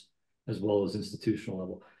grassroots as well as institutional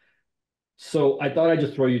level. So I thought I'd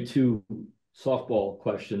just throw you two softball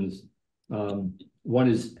questions. One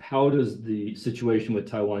is, how does the situation with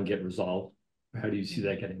Taiwan get resolved? How do you see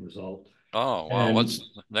that getting resolved? Oh, wow. And what's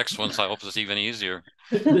the next one? I hope it's even easier.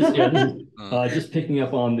 Just picking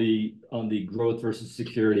up on the growth versus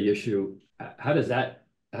security issue. How does that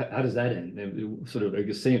end? And sort of, I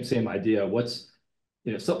guess, same idea. What's,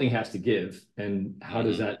 something has to give, and how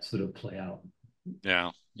does that sort of play out?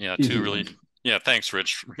 Yeah. Two really. Yeah, thanks,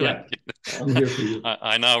 Rich. Really. Yeah, I'm here for you.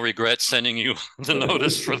 I now regret sending you the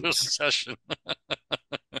notice for this session.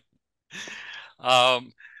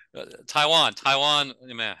 Taiwan.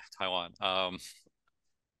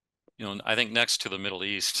 I think next to the Middle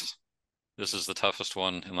East, this is the toughest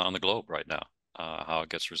one on the globe right now, how it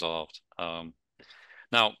gets resolved.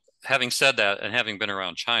 Now, having said that, and having been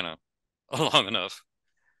around China long enough,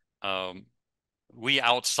 we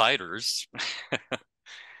outsiders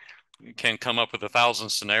can come up with 1,000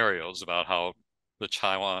 scenarios about how the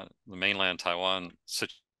mainland Taiwan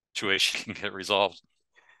situation can get resolved.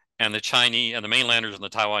 And the Chinese and the mainlanders and the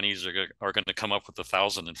Taiwanese are going to come up with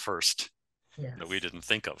 1,001st that we didn't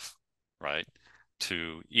think of, right?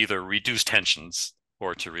 To either reduce tensions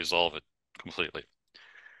or to resolve it completely.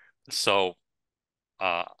 So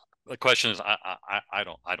the question is, I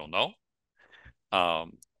don't know.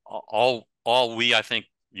 All we, I think,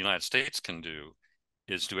 the United States can do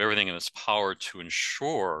is do everything in its power to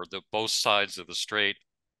ensure that both sides of the strait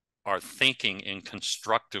are thinking in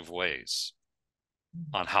constructive ways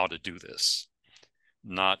on how to do this,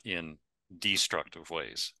 not in destructive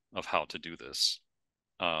ways of how to do this.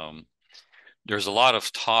 There's a lot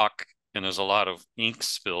of talk and there's a lot of ink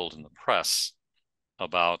spilled in the press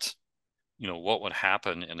about, what would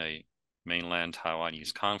happen in a mainland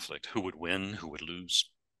Taiwanese conflict, who would win, who would lose.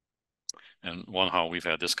 And how we've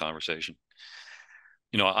had this conversation.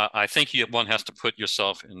 I think one has to put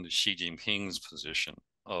yourself in Xi Jinping's position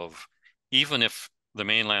of, even if the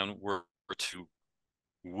mainland were to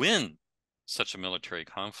win such a military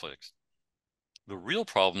conflict, the real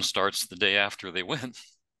problem starts the day after they win,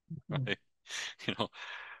 right?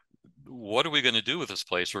 What are we going to do with this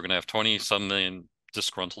place? We're going to have 20-some million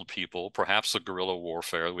disgruntled people, perhaps a guerrilla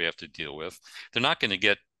warfare we have to deal with. They're not going to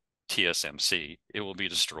get TSMC. It will be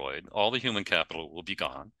destroyed. All the human capital will be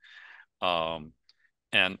gone. And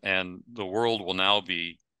the world will now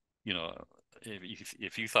be, you know,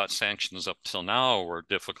 if you thought sanctions up till now were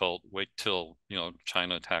difficult, wait till, you know,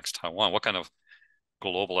 China attacks Taiwan. What kind of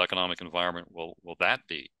global economic environment will that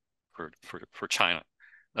be for China?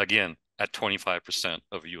 Again, at 25%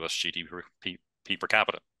 of U.S. GDP per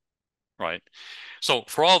capita, right? So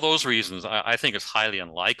for all those reasons, I think it's highly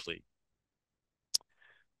unlikely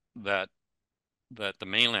that the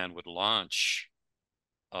mainland would launch,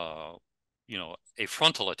 you know, a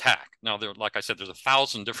frontal attack. Now, like I said, there's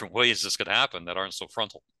 1,000 different ways this could happen that aren't so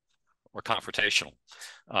frontal or confrontational.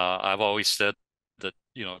 I've always said that,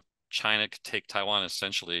 you know, China could take Taiwan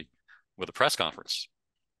essentially with a press conference,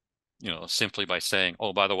 you know, simply by saying,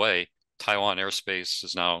 oh, by the way, Taiwan airspace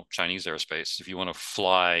is now Chinese airspace. If you want to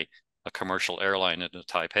fly a commercial airline into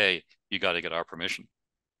Taipei, you got to get our permission.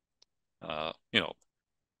 You know,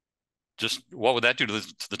 just what would that do to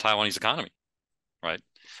the Taiwanese economy, right?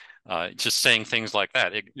 Just saying things like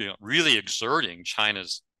that, you know, really exerting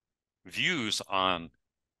China's views on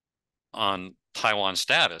Taiwan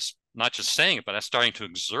status, not just saying it, but starting to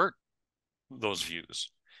exert those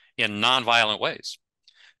views in nonviolent ways.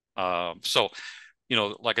 So, you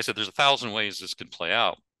know, like I said, there's 1,000 ways this could play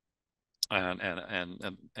out,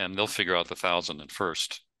 and they'll figure out the 1,000 at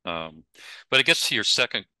first. But it gets to your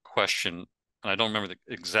second question, and I don't remember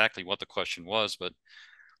exactly what the question was, but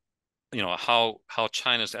you know, how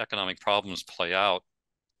China's economic problems play out.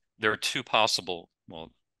 There are two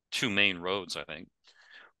main roads, I think.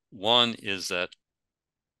 One is that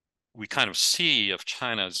we kind of see if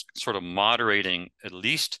China's sort of moderating at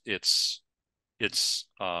least its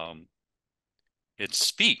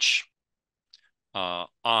speech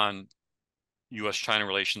on U.S. China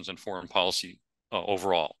relations and foreign policy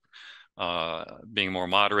overall, being more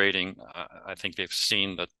moderating. I think they've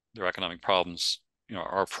seen that their economic problems, you know,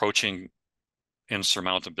 are approaching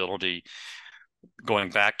insurmountability, going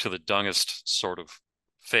back to the Dengist sort of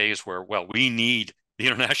phase where, well, we need the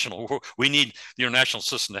international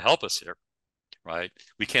system to help us here, right?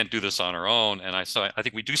 We can't do this on our own. And I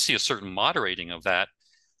think we do see a certain moderating of that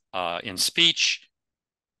in speech.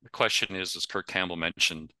 The question is, as Kurt Campbell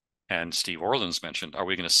mentioned and Steve Orland's mentioned, are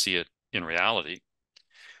we going to see it in reality?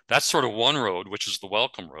 That's sort of one road, which is the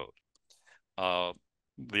welcome road.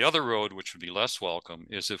 The other road, which would be less welcome,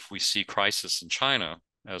 is if we see crisis in China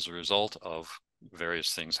as a result of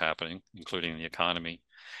various things happening, including the economy,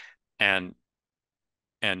 and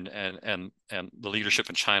the leadership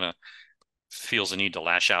in China feels a need to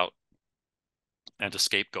lash out and to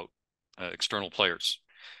scapegoat external players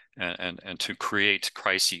and to create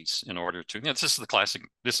crises in order to. You know, this is the classic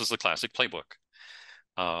playbook.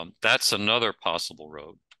 That's another possible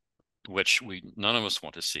road, which none of us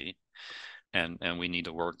want to see, and we need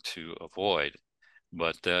to work to avoid.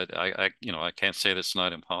 But I can't say that's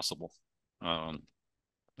not impossible. I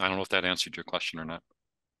don't know if that answered your question or not.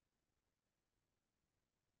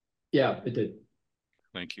 Yeah, it did.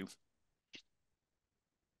 Thank you.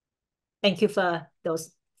 Thank you for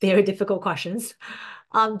those very difficult questions.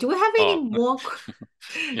 Do we have any more?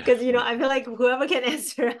 Because you know, I feel like whoever can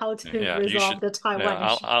answer how to resolve the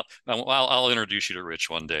Taiwan issue. I'll introduce you to Rich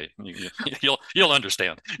one day. You'll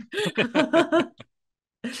understand.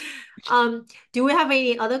 Do we have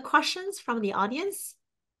any other questions from the audience?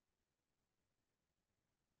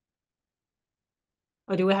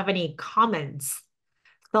 Or do we have any comments,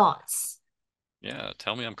 thoughts? Yeah,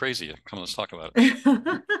 tell me I'm crazy. Come on, let's talk about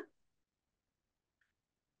it.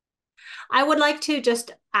 I would like to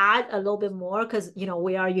just add a little bit more because, you know,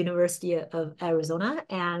 we are University of Arizona,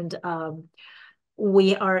 and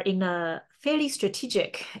we are in a fairly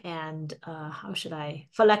strategic and how should I,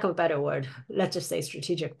 for lack of a better word, let's just say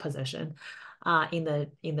strategic position in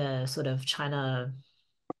the sort of China,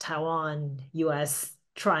 Taiwan, U.S.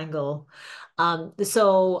 triangle.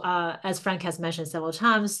 So as Frank has mentioned several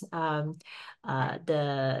times,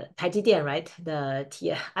 the 台积电, right?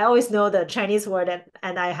 I always know the Chinese word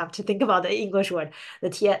and I have to think about the English word.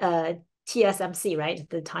 The TSMC, right?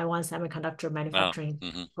 The Taiwan Semiconductor Manufacturing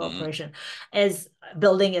Corporation is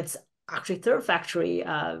building its actually third factory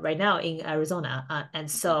right now in Arizona,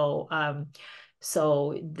 and so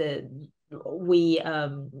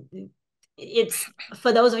it's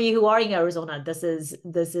for those of you who are in Arizona, this is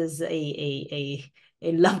a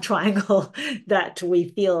love triangle that we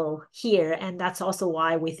feel here, and that's also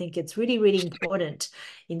why we think it's really, really important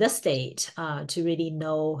in the state to really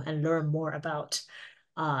know and learn more about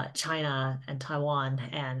China and Taiwan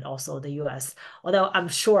and also the US. Although I'm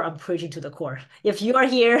sure I'm preaching to the core. If you are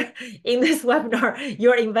here in this webinar,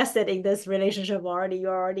 you're invested in this relationship already.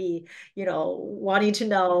 You're already, wanting to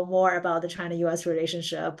know more about the China-US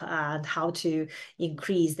relationship and how to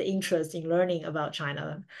increase the interest in learning about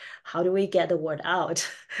China. How do we get the word out?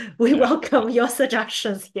 We welcome your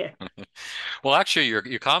suggestions here. Well, actually,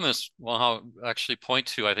 your comments actually point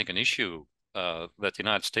to, I think, an issue that the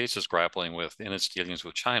United States is grappling with in its dealings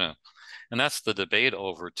with China, and that's the debate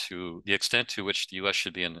over to the extent to which the U.S.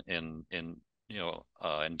 should be indulging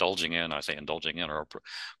in, I say indulging in, or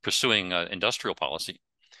pursuing industrial policy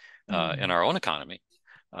in our own economy.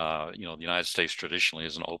 The United States traditionally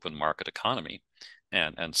is an open market economy,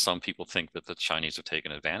 and some people think that the Chinese have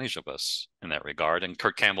taken advantage of us in that regard. And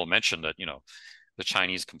Kurt Campbell mentioned that the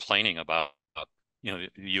Chinese complaining about the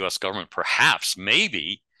U.S. government perhaps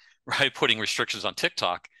maybe putting restrictions on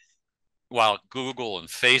TikTok, while Google and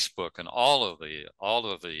Facebook and all of the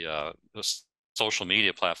social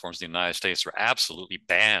media platforms in the United States are absolutely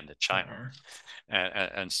banned in China.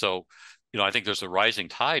 And so I think there's a rising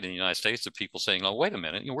tide in the United States of people saying, "Oh, wait a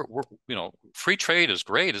minute, free trade is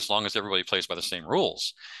great as long as everybody plays by the same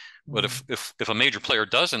rules. But if a major player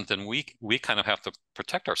doesn't, then we kind of have to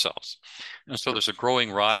protect ourselves." And so there's a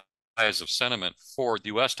growing rise of sentiment for the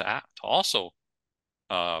U.S. to also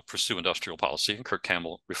pursue industrial policy, and Kurt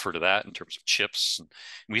Campbell referred to that in terms of chips, and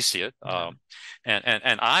we see it.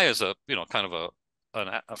 And I, as a kind of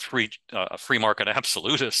a free market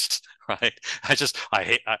absolutist, right?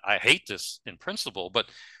 I hate this in principle, but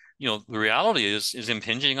the reality is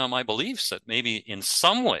impinging on my beliefs that maybe in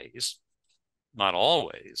some ways, not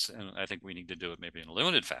always, and I think we need to do it maybe in a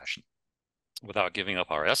limited fashion without giving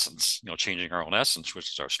up our essence, changing our own essence,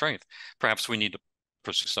 which is our strength. Perhaps we need to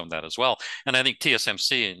pursue some of that as well. And I think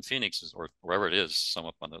TSMC in Phoenix, or wherever it is, some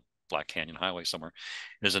up on the Black Canyon Highway somewhere,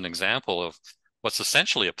 is an example of what's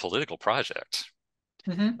essentially a political project.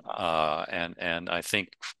 And I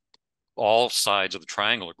think all sides of the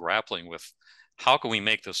triangle are grappling with how can we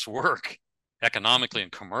make this work economically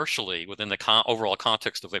and commercially within the overall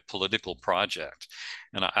context of a political project.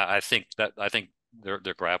 And I think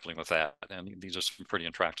they're grappling with that, and these are some pretty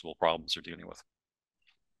intractable problems they're dealing with.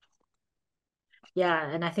 Yeah,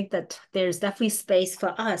 and I think that there's definitely space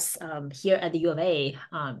for us here at the U of A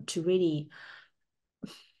to really.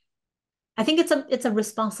 I think it's a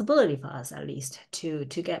responsibility for us, at least, to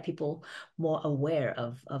get people more aware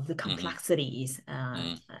of the complexities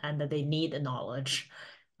and that they need the knowledge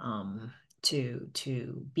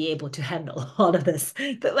to be able to handle all of this.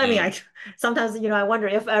 But I mean, sometimes I wonder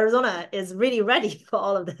if Arizona is really ready for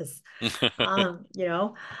all of this.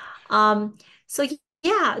 So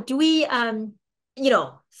yeah, do we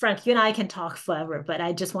Frank, you and I can talk forever, but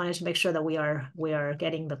I just wanted to make sure that we are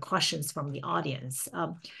getting the questions from the audience.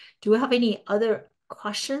 Do we have any other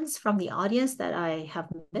questions from the audience that I have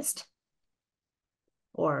missed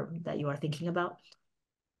or that you are thinking about?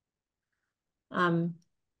 Can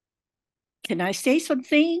I say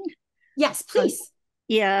something? Yes, please.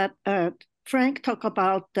 Frank talked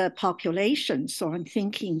about the population, so I'm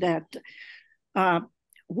thinking that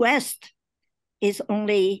West is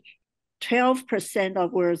only 12%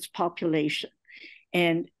 of world's population,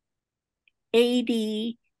 and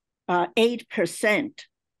 88%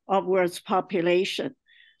 of world's population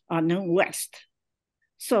are non-West.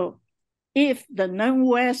 So if the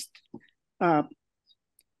non-West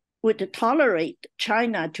would tolerate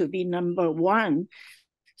China to be number one,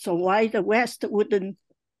 so why the West wouldn't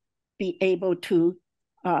be able to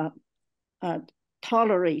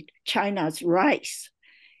tolerate China's rise?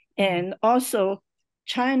 And also,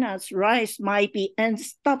 China's rise might be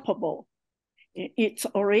unstoppable. It's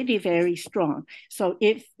already very strong. So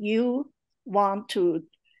if you want to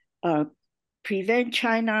prevent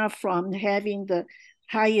China from having the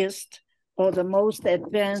highest or the most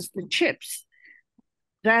advanced chips,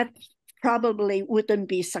 that probably wouldn't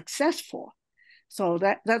be successful. So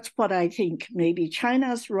that's what I think. Maybe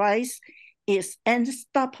China's rise is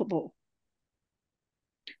unstoppable.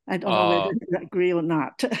 I don't know whether you agree or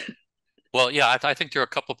not. Well, yeah, I think there are a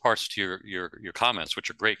couple of parts to your comments, which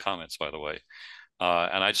are great comments, by the way.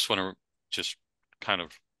 And I just want to just kind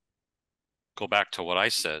of go back to what I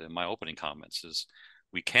said in my opening comments: is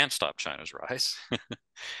we can't stop China's rise.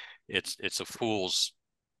 It's a fool's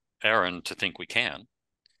errand to think we can.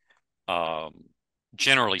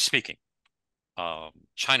 Generally speaking,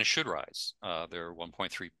 China should rise. There are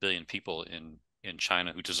 1.3 billion people in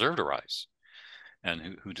China who deserve to rise,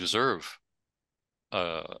 and who deserve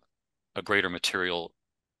a greater material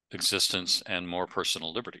existence and more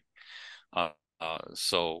personal liberty.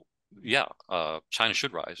 So yeah, China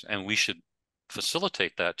should rise, and we should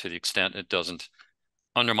facilitate that to the extent it doesn't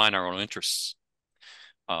undermine our own interests.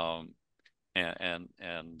 So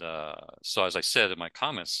as I said in my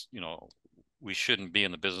comments, we shouldn't be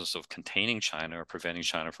in the business of containing China or preventing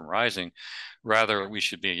China from rising. Rather, we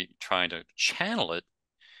should be trying to channel it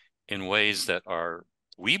in ways that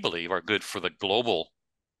we believe are good for the global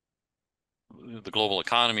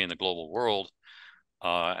economy and the global world,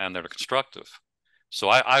 and that are constructive. So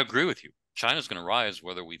I agree with you. China's going to rise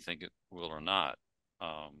whether we think it will or not.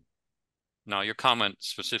 Now, your comment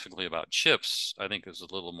specifically about chips, I think, is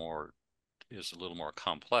a little more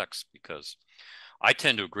complex, because I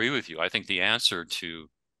tend to agree with you. I think the answer to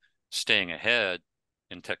staying ahead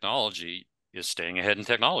in technology is staying ahead in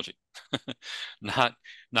technology, not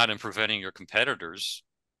in preventing your competitors,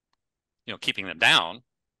 keeping them down,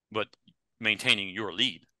 but maintaining your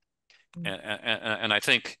lead. And I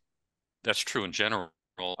think that's true in general.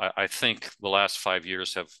 I think the last 5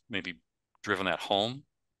 years have maybe driven that home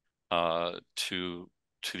to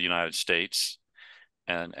the United States,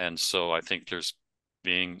 and so I think there's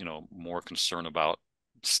being more concern about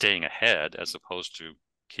staying ahead as opposed to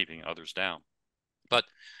keeping others down. But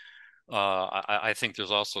I think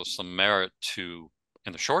there's also some merit to,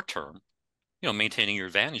 in the short term, maintaining your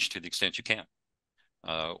advantage to the extent you can,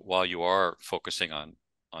 while you are focusing on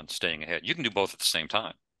staying ahead. You can do both at the same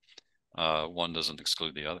time. One doesn't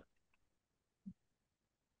exclude the other.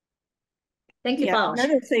 Thank you, Bao.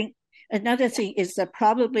 Another thing is that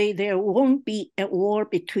probably there won't be a war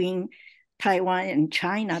between Taiwan and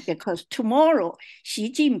China, because tomorrow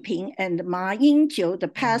Xi Jinping and Ma Ying-jeou, the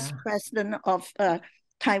past president of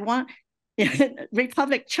Taiwan,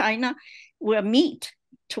 Republic China, will meet.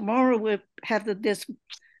 Tomorrow we'll have this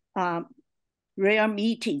rare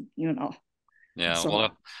meeting, Yeah, so,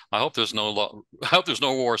 well, I hope there's no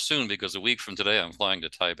war soon, because a week from today I'm flying to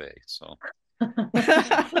Taipei. So,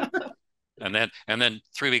 and then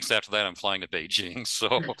 3 weeks after that I'm flying to Beijing.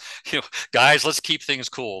 So, guys, let's keep things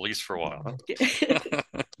cool, at least for a while.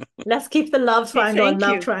 Let's keep the love triangle and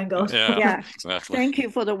love triangle. Yeah, exactly. Thank you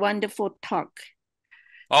for the wonderful talk.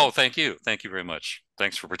 Oh, thank you very much.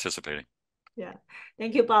 Thanks for participating. Yeah,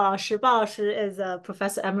 thank you, Bao Laoshi. Bao Laoshi is a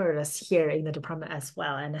professor emeritus here in the department as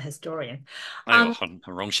well, and a historian. 很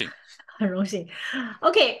荣幸. 很荣幸.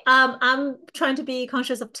 Okay, I'm trying to be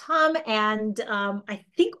conscious of time, and I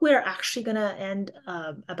think we're actually gonna end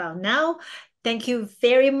about now. Thank you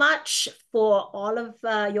very much for all of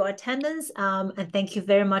your attendance, and thank you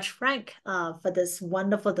very much, Frank, for this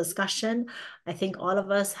wonderful discussion. I think all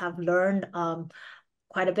of us have learned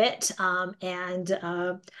quite a bit, and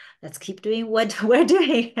let's keep doing what we're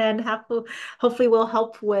doing, and hopefully we'll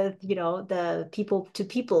help with the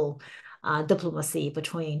people-to-people diplomacy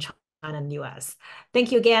between China and US.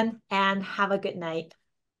 Thank you again, and have a good night.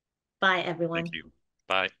 Bye, everyone. Thank you.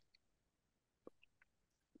 Bye.